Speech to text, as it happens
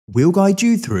We'll guide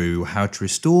you through how to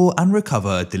restore and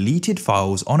recover deleted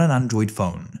files on an Android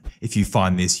phone. If you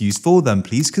find this useful, then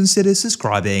please consider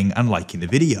subscribing and liking the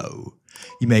video.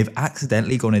 You may have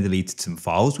accidentally gone and deleted some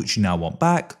files which you now want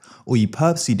back, or you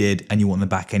purposely did and you want them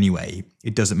back anyway.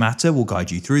 It doesn't matter, we'll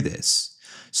guide you through this.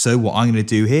 So what I'm going to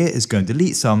do here is go and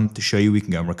delete some to show you we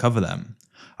can go and recover them.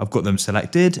 I've got them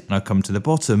selected and I come to the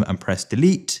bottom and press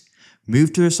delete,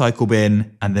 move to recycle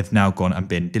bin, and they've now gone and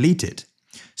been deleted.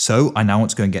 So I now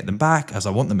want to go and get them back as I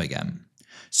want them again.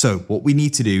 So what we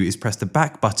need to do is press the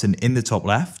back button in the top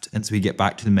left until we get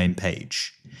back to the main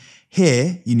page.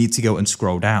 Here you need to go and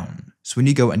scroll down. So when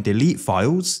you go and delete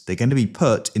files, they're going to be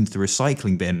put into the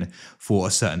recycling bin for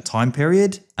a certain time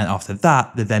period, and after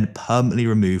that they're then permanently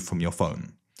removed from your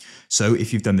phone. So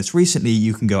if you've done this recently,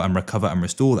 you can go and recover and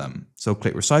restore them. So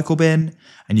click recycle bin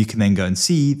and you can then go and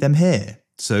see them here.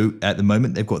 So at the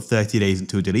moment they've got 30 days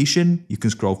until deletion. You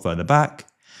can scroll further back.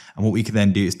 And what we can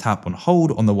then do is tap on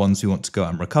hold on the ones we want to go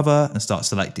and recover and start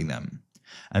selecting them.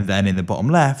 And then in the bottom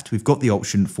left, we've got the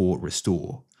option for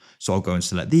restore. So I'll go and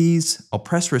select these, I'll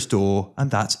press restore, and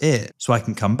that's it. So I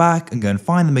can come back and go and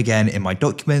find them again in my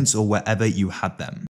documents or wherever you had them.